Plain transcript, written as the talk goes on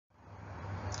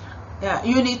Yeah,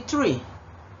 Unit 3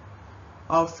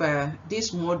 of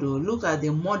this module look at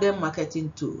the modern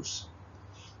marketing tools,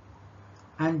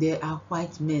 and there are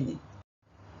quite many.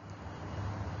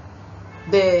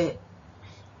 The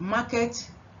marketing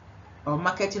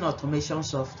automation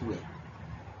software,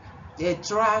 they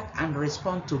track and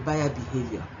respond to buyer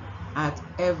behavior at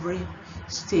every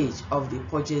stage of the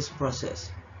purchase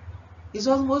process. It's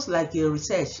almost like a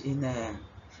research in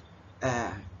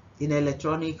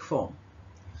electronic form.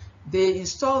 They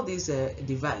install this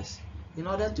device in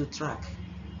order to track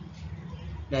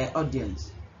the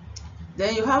audience.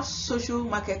 Then you have social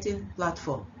marketing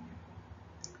platform,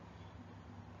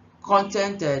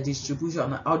 content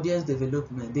distribution, audience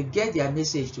development. They get their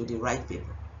message to the right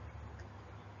people.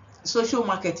 Social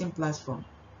marketing platform,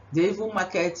 they even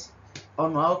market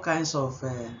on all kinds of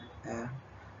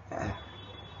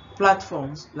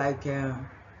platforms, like even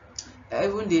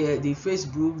the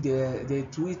Facebook, the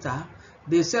Twitter.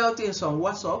 They sell things on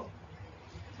WhatsApp.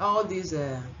 All these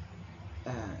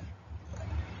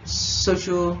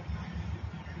social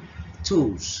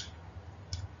tools,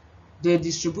 they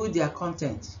distribute their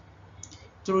content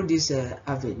through these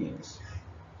avenues.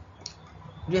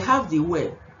 They have the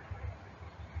web.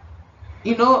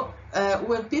 You know,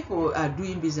 when people are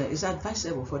doing business, it's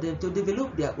advisable for them to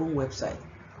develop their own website,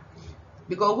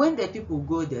 because when the people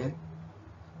go there,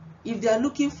 if they are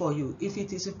looking for you, if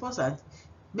it is important,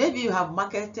 maybe you have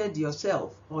marketed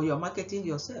yourself or you're marketing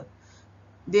yourself,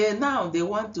 they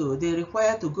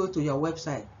require to go to your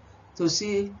website to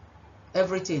see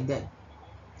everything there: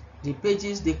 the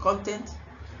pages, the content,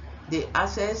 the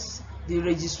access, the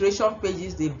registration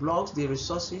pages, the blogs, the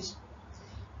resources,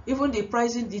 even the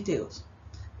pricing details.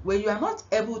 When you are not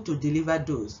able to deliver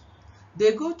those,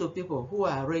 they go to people who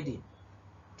are ready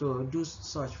to do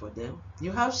such for them.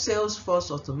 You have Salesforce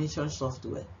automation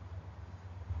software.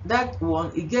 That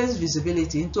one, it gets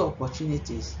visibility into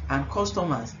opportunities and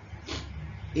customers.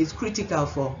 Is critical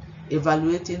for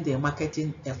evaluating the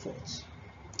marketing efforts.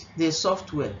 The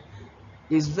software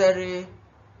is very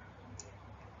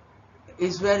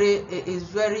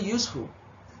useful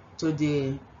to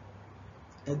the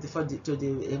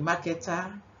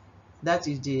marketer, that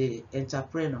is the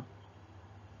entrepreneur.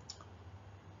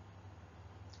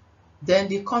 Then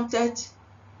the content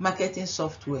marketing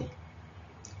software,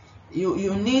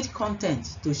 you need content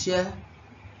to share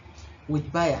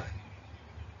with buyer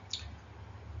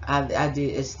at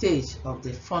the stage of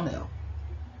the funnel,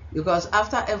 because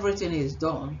after everything is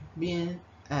done, being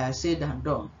said and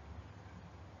done,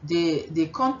 the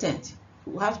content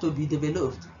will have to be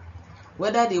developed,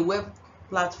 whether the web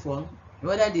platform,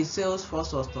 whether the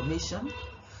Salesforce automation,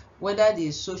 whether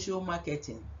the social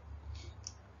marketing,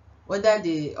 whether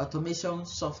the automation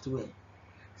software.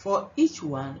 For each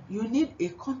one, you need a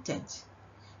content,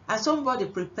 and somebody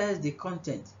prepares the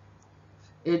content.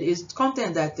 It is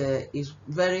content that is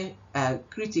very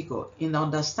critical in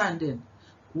understanding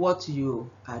what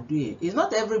you are doing. It's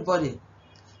not everybody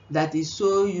that is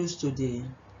so used to the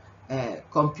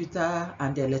computer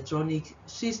and the electronic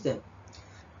system,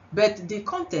 but the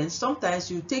content,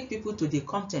 sometimes you take people to the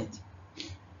content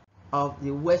of the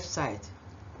website,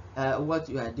 what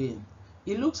you are doing.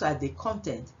 It looks at the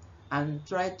content and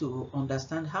try to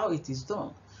understand how it is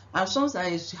done. And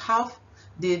sometimes you have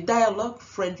the dialogue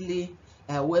friendly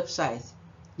website.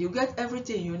 You get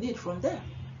everything you need from there.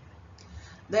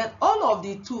 Then all of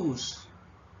the tools,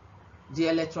 the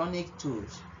electronic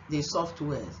tools, the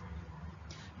softwares,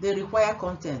 they require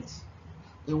content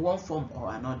in one form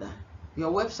or another.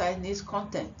 Your website needs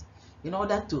content in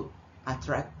order to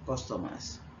attract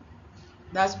customers.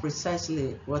 That's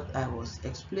precisely what I was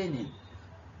explaining,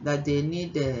 that they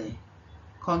need the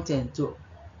content to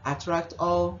attract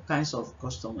all kinds of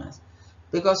customers.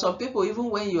 Because some people, even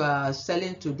when you are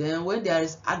selling to them, when there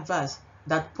is adverts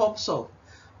that pops up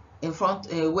in front,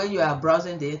 when you are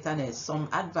browsing the internet, some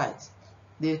adverts,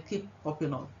 they keep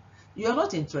popping up. You are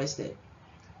not interested.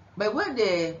 But when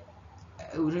they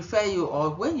refer you,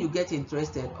 or when you get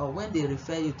interested, or when they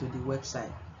refer you to the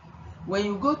website, when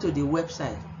you go to the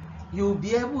website, you'll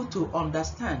be able to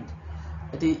understand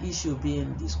the issue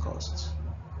being discussed.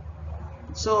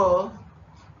 So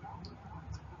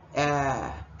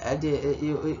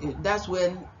that's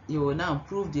when you will now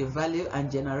improve the value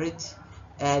and generate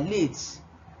leads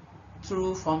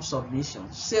through form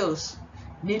submission. Sales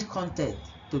need content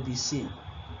to be seen,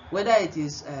 whether it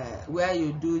is where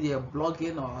you do their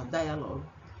blogging or dialogue,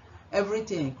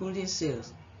 everything including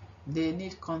sales, they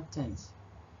need content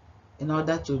in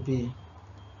order to be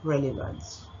relevant.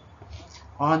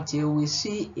 Until we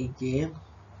see again,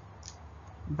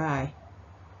 bye.